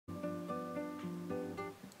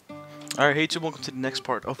Alright, hey YouTube, welcome to the next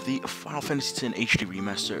part of the Final Fantasy X HD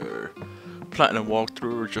Remaster Platinum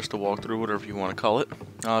walkthrough, or just a walkthrough, whatever you want to call it.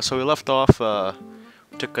 So we left off,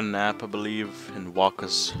 took a nap, I believe, in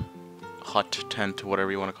Waka's hut, tent,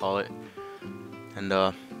 whatever you want to call it. And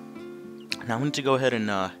now we need to go ahead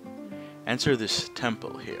and enter this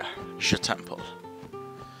temple here, the temple.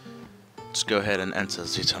 Let's go ahead and enter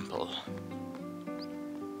the temple.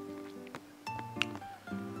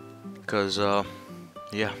 Because,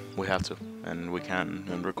 yeah, we have to, and we can,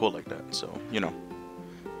 and we're cool like that, so, you know.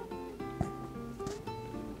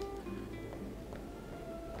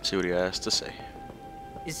 See what he has to say.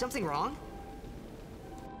 Is something wrong?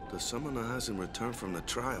 The summoner hasn't returned from the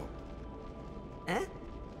trial. Eh?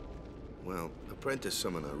 Well, apprentice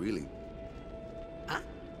summoner, really. Huh?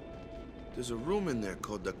 There's a room in there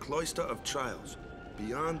called the Cloister of Trials.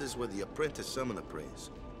 Beyond is where the apprentice summoner prays.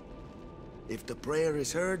 If the prayer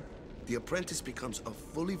is heard, the apprentice becomes a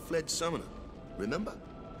fully fledged summoner. Remember?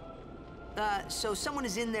 So someone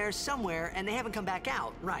is in there somewhere and they haven't come back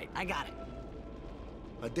out. Right, I got it.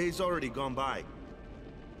 A day's already gone by.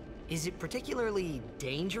 Is it particularly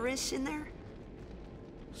dangerous in there?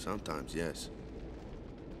 Sometimes, yes.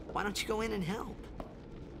 Why don't you go in and help?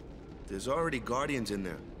 There's already guardians in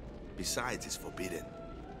there. Besides, it's forbidden.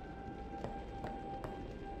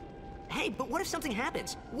 Hey, but what if something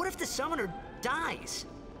happens? What if the summoner dies?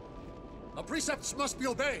 Our precepts must be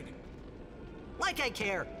obeyed. Like I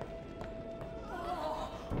care.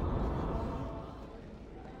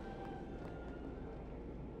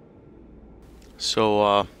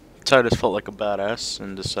 So, Titus felt like a badass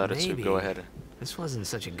and decided to go ahead. This wasn't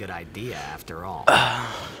such a good idea after all.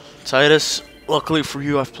 Titus, luckily for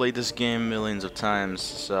you, I've played this game millions of times,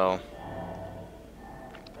 so...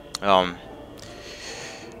 you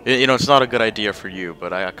know, it's not a good idea for you,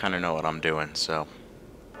 but I kind of know what I'm doing, so...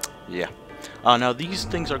 Yeah. Now, these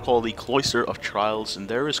things are called the Cloister of Trials, and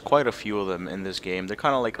there is quite a few of them in this game. They're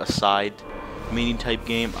kind of like a side mini-type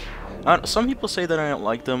game. Some people say that I don't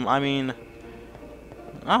like them. I mean...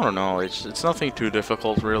 I don't know, it's nothing too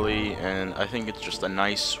difficult really, and I think it's just a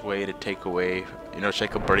nice way to take away, you know,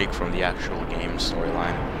 take a break from the actual game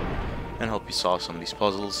storyline and help you solve some of these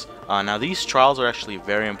puzzles. Now these trials are actually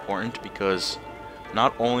very important because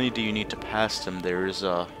not only do you need to pass them, there is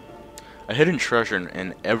a hidden treasure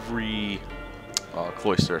in every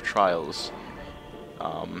Cloister of Trials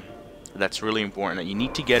that's really important that you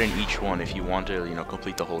need to get in each one if you want to, you know,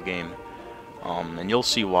 complete the whole game. And you'll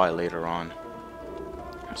see why later on.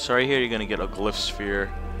 So right here you're going to get a glyph sphere.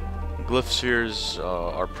 Glyph spheres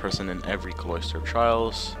are present in every Cloister of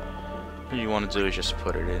Trials. What you want to do is just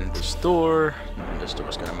put it in this door, and this door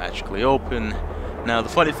is going to magically open. Now the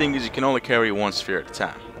funny thing is you can only carry one sphere at a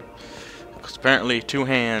time. Because apparently two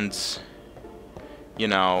hands, you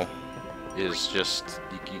know, is just,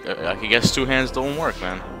 I guess two hands don't work,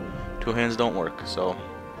 man. Two hands don't work, so.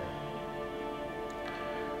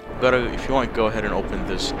 If you want, go ahead and open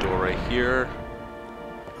this door right here.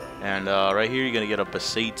 And right here you're going to get a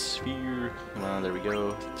Besaid sphere. There we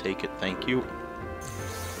go. Take it. Thank you.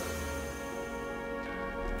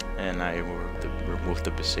 And I remove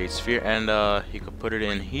the Besaid sphere. And you can put it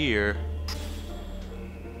in here.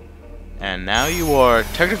 And now you are...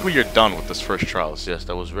 Technically you're done with this first trials. Yes,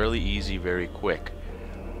 that was really easy, very quick.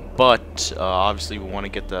 But obviously we want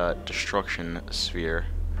to get the Destruction sphere.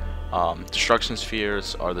 Destruction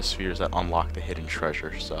spheres are the spheres that unlock the hidden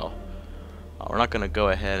treasure. So... we're not going to go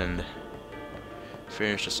ahead and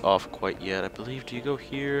finish this off quite yet. I believe, do you go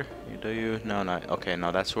here? Do you? No, no. Okay,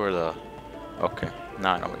 no, that's where the... Okay,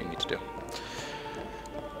 now I know what you need to do.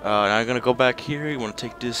 Now you're going to go back here. You want to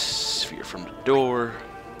take this sphere from the door.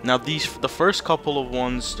 Now, the first couple of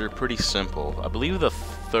ones, they're pretty simple. I believe the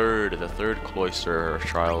third Cloister of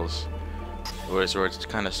Trials, where it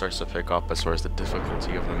kind of starts to pick up as far as the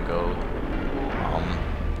difficulty of them go.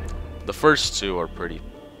 The first two are pretty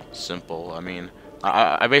simple. I mean,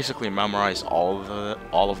 I basically memorized all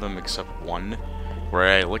of them except one,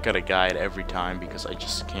 where I look at a guide every time because I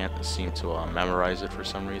just can't seem to memorize it for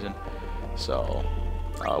some reason. So,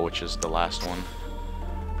 which is the last one.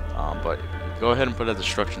 But go ahead and put a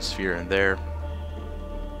Destruction sphere in there,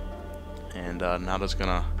 and now that's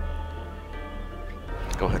gonna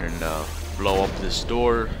go ahead and blow up this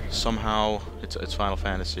door somehow. It's Final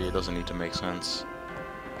Fantasy. It doesn't need to make sense.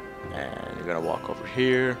 And you're gonna walk over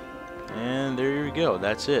here, and there you go.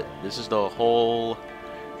 That's it. This is the whole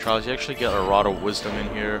trials. You actually get a rod of wisdom in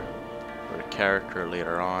here for the character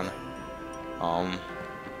later on.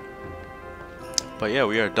 But yeah,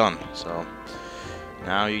 we are done. So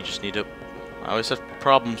now you just need to. I always have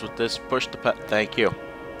problems with this. Push the thank you.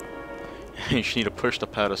 You just need to push the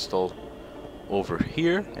pedestal over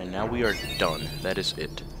here, and now we are done. That is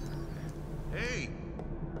it. Hey!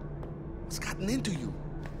 What's gotten into you?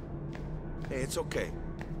 Hey, it's okay.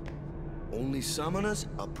 Only summoners,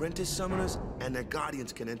 apprentice summoners, and their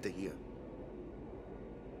guardians can enter here.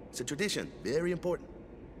 It's a tradition, very important.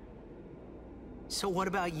 So what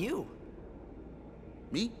about you?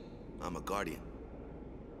 Me? I'm a guardian.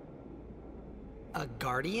 A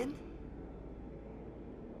guardian?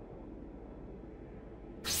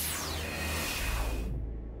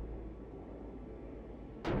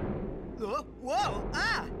 Whoa!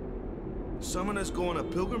 Ah! Summoners go on a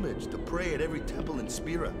pilgrimage to pray at every temple in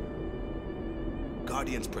Spira.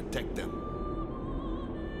 Guardians protect them.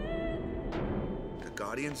 The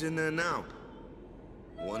Guardian's in there now.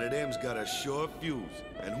 One of them's got a short fuse,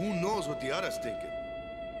 and who knows what the other's thinking.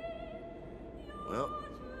 Well,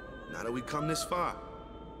 now that we come this far,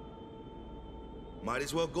 might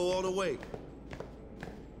as well go all the way.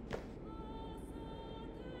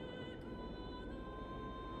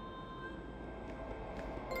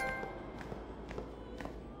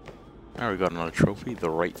 Now we got another trophy,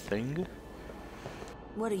 the right thing.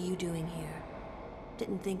 What are you doing here?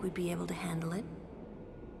 Didn't think we'd be able to handle it.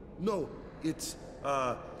 No, it's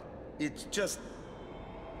just...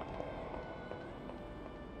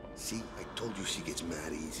 See, I told you she gets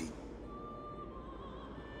mad easy.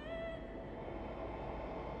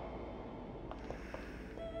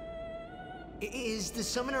 Is the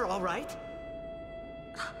summoner all right?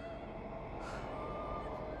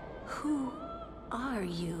 Who are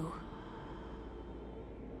you?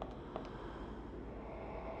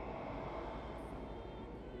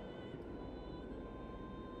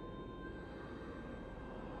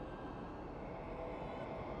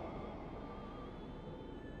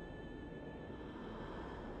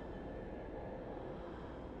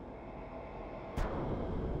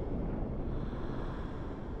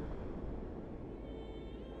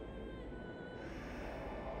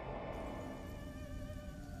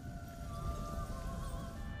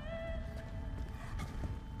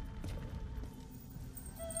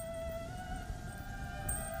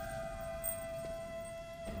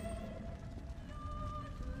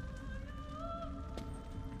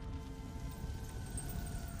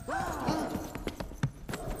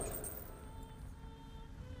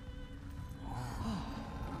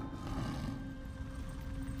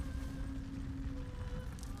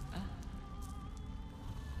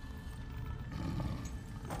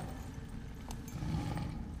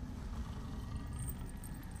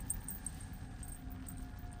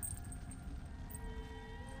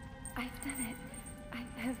 I've done it. I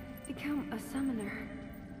have become a summoner.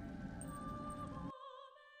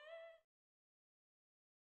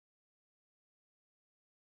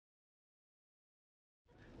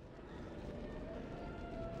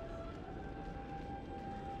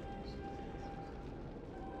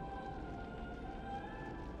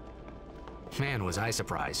 Man, was I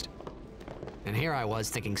surprised. And here I was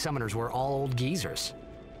thinking summoners were all old geezers.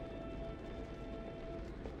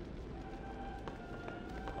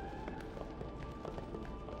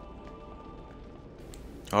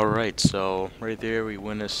 Alright, so right there we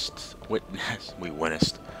witnessed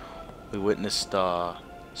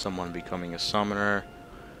someone becoming a summoner.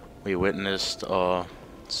 We witnessed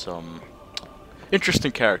some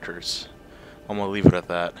interesting characters. I'm gonna leave it at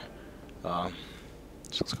that. So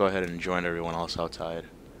let's go ahead and join everyone else outside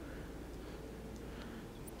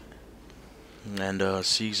and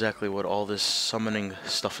see exactly what all this summoning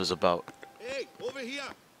stuff is about. Hey, over here!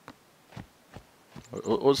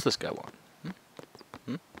 What's this guy want?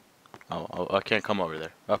 Oh, I can't come over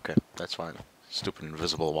there. Okay, that's fine. Stupid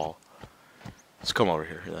invisible wall. Let's come over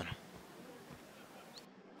here then.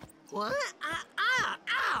 What?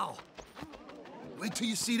 Ow! Wait till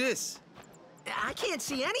you see this. I can't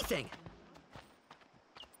see anything.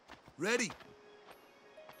 Ready?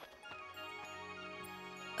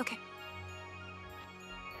 Okay.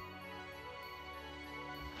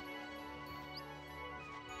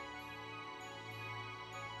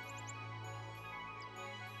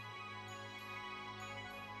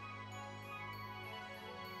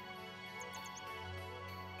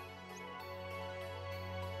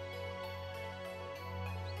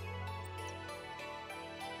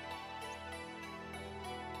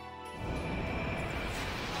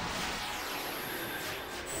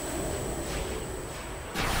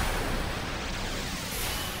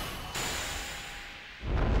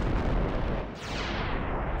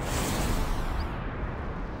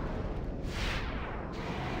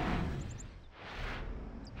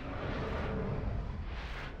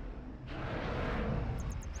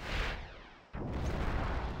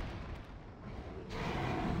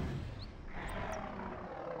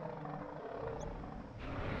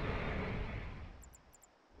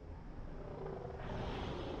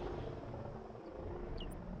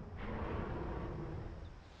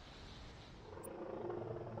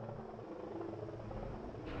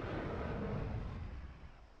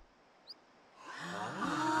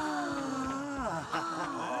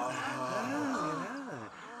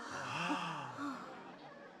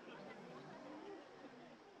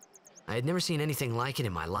 I had never seen anything like it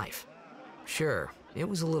in my life. Sure, it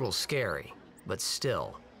was a little scary, but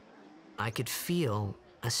still, I could feel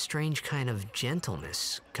a strange kind of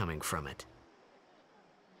gentleness coming from it.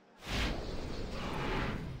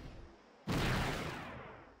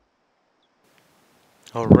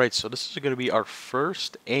 Alright, so this is going to be our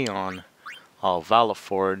first Aeon,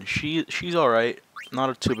 Valaford. She's alright.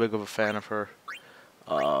 Not too big of a fan of her.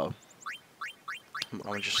 I'll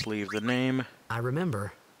just leave the name. I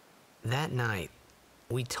remember, that night,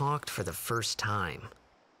 we talked for the first time.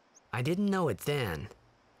 I didn't know it then,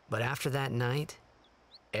 but after that night,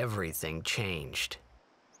 everything changed.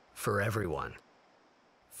 For everyone.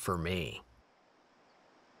 For me.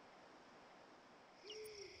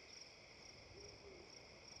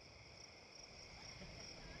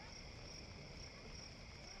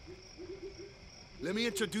 Let me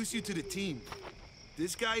introduce you to the team.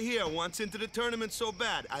 This guy here wants into the tournament so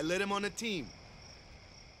bad, I let him on the team.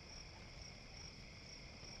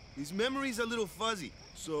 His memory's a little fuzzy,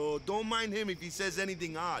 so don't mind him if he says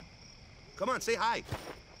anything odd. Come on, say hi.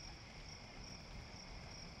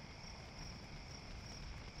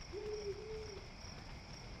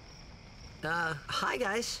 Hi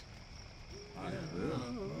guys.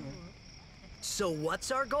 So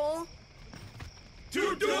what's our goal?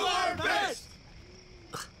 To do our best!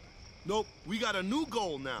 Nope, we got a new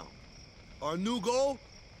goal now. Our new goal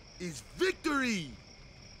is victory!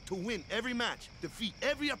 To win every match, defeat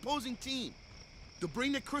every opposing team, to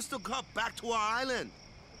bring the Crystal Cup back to our island.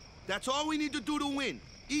 That's all we need to do to win.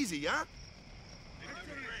 Easy, huh?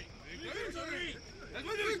 Victory!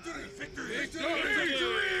 Victory! Victory! Victory!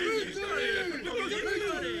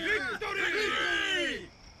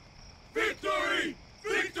 Victory!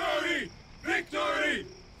 Victory!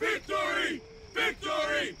 Victory!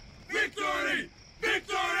 Victory! Victory!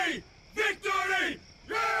 Victory! Victory!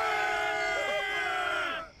 Yeah!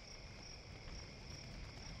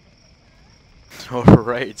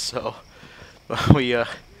 Alright, so we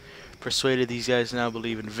persuaded these guys to now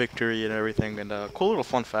believe in victory and everything. And cool little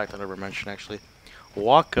fun fact I never mentioned actually.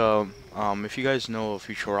 Waka, if you guys know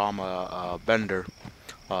Futurama, Bender,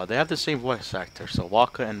 they have the same voice actor. So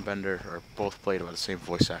Waka and Bender are both played by the same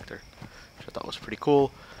voice actor, which I thought was pretty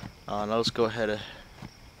cool. Now let's go ahead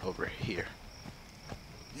over here.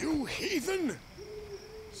 You heathen!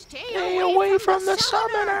 Stay away from the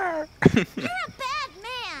summoner! You're a bad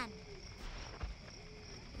man!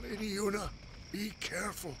 Lady Una, be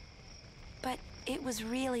careful. But it was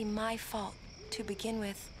really my fault to begin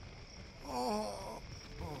with.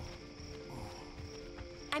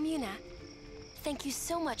 I'm Yuna. Thank you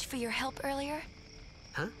so much for your help earlier.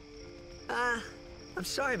 Huh? I'm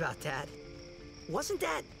sorry about that. Wasn't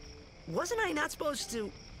I not supposed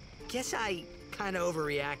to? Guess I kind of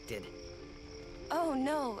overreacted. Oh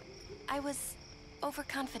no, I was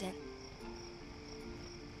overconfident.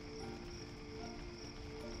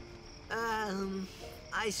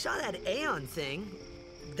 I saw that Aeon thing.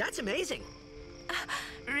 That's amazing.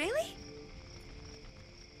 Really?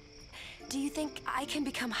 Do you think I can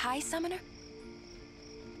become High Summoner?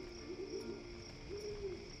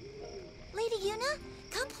 Lady Yuna,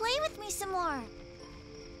 come play with me some more.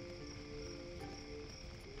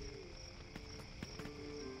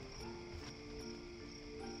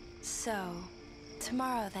 So,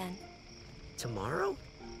 tomorrow then. Tomorrow?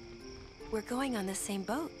 We're going on the same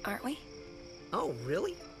boat, aren't we? Oh,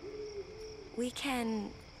 really? We can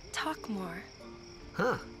talk more.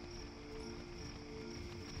 Huh.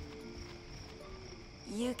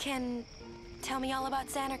 You can tell me all about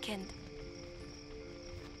Xanarkand.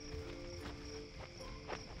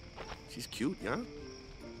 She's cute, yeah?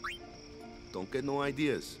 Don't get no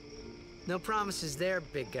ideas. No promises there,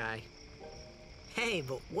 big guy. Hey,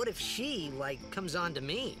 but what if she, like, comes on to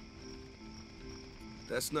me?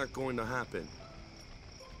 That's not going to happen.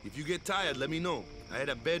 If you get tired, let me know. I had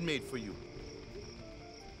a bed made for you.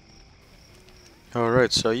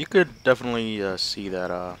 Alright, so you could definitely see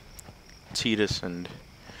that Titus and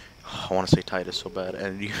I want to say Titus so bad,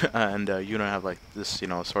 and you and Yuna have like this, you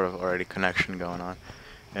know, sort of already connection going on.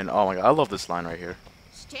 And oh my god, I love this line right here.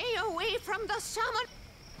 Stay away from the summoner!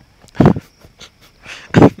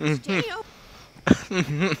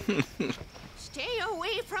 Stay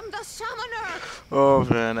away from the summoner! Oh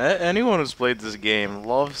man, anyone who's played this game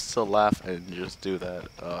loves to laugh and just do that.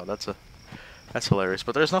 That's hilarious.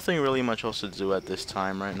 But there's nothing really much else to do at this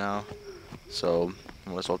time right now, so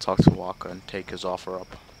might as well talk to Waka and take his offer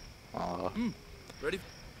up. Ready?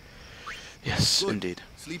 Yes, Good. indeed.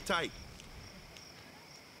 Sleep tight.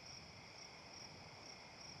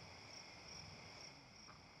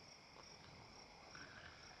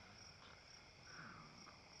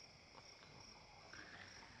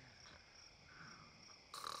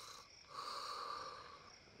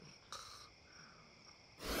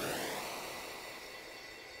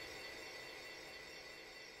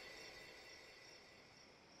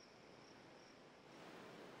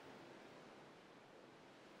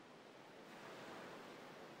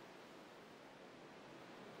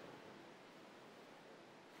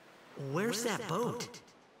 Where's that boat?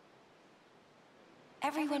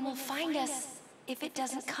 Everyone will find us if it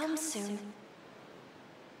doesn't come soon.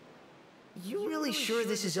 You really sure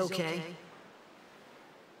this is okay?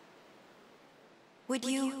 Would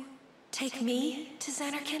you take me to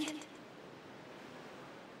Xanarkand?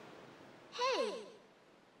 Hey!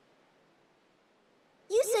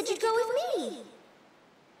 You said you'd go with me!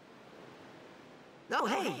 Oh,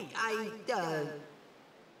 hey,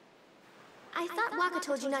 I thought Waka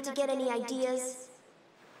told you not to get any ideas.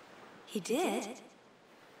 He did?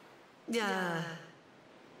 Yeah,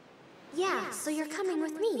 so you're coming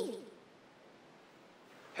with me.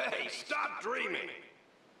 Hey, stop dreaming!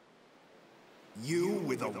 You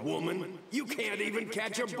with a woman? You can't even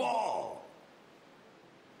catch a ball!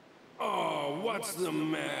 Oh, what's the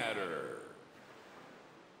matter?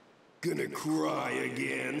 Gonna cry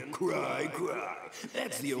again? Cry, cry.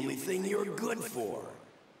 That's the only thing you're good for.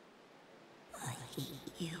 I hate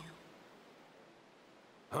you.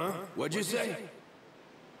 Huh? What'd you say?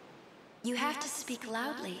 You have to speak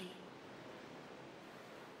loudly.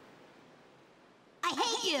 I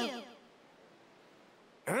hate you!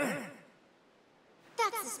 Huh?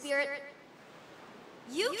 That's the spirit.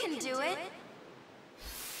 You can do it!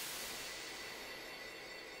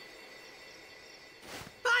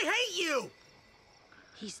 I hate you!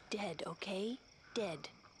 He's dead, okay? Dead.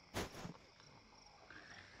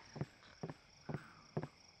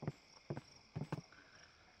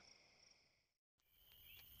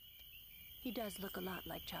 He does look a lot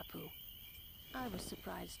like Chapu. I was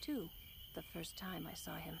surprised too, the first time I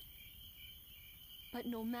saw him. But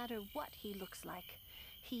no matter what he looks like,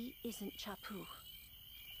 he isn't Chapu.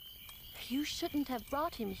 You shouldn't have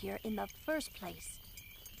brought him here in the first place.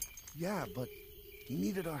 Yeah, but he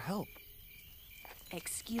needed our help.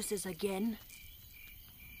 Excuses again?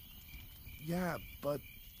 Yeah, but...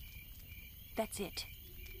 That's it.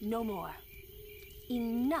 No more.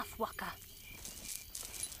 Enough, Waka.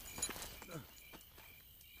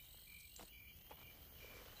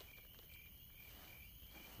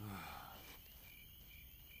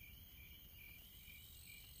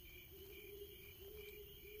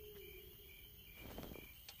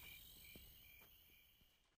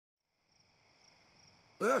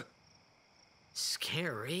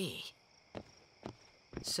 Scary.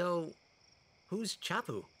 So, who's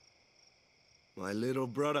Chapu? My little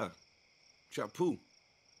brother, Chapu.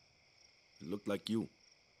 He looked like you.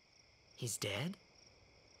 He's dead?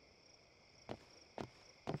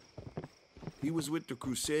 He was with the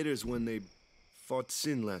Crusaders when they fought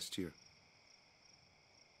Sin last year.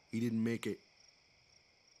 He didn't make it.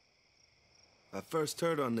 I first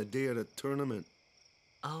heard on the day of the tournament.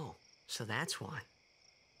 Oh, so that's why.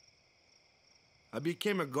 I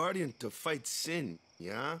became a guardian to fight Sin,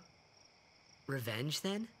 yeah? Revenge,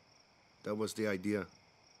 then? That was the idea.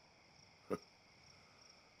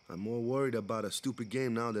 I'm more worried about a stupid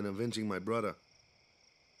game now than avenging my brother.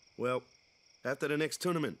 Well, after the next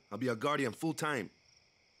tournament, I'll be a guardian full-time.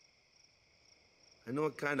 I know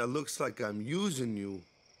it kinda looks like I'm using you,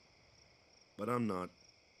 but I'm not.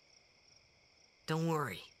 Don't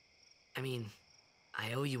worry. I mean,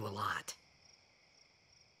 I owe you a lot.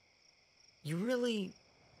 You really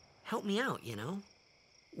helped me out, you know?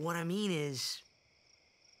 What I mean is...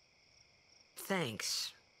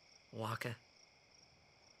 Thanks, Waka.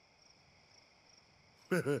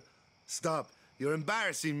 Stop. You're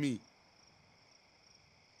embarrassing me.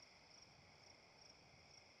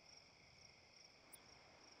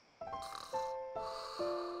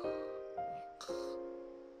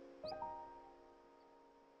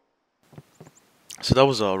 So that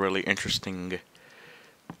was a really interesting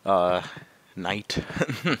night.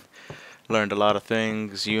 Learned a lot of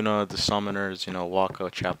things. Yuna, the summoners, you know,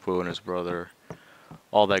 Waka, Chapu, and his brother.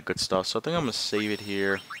 All that good stuff. So I think I'm going to save it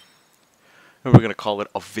here. And we're going to call it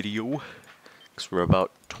a video. Because we're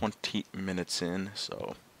about 20 minutes in.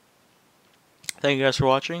 So thank you guys for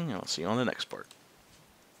watching. And I'll see you on the next part.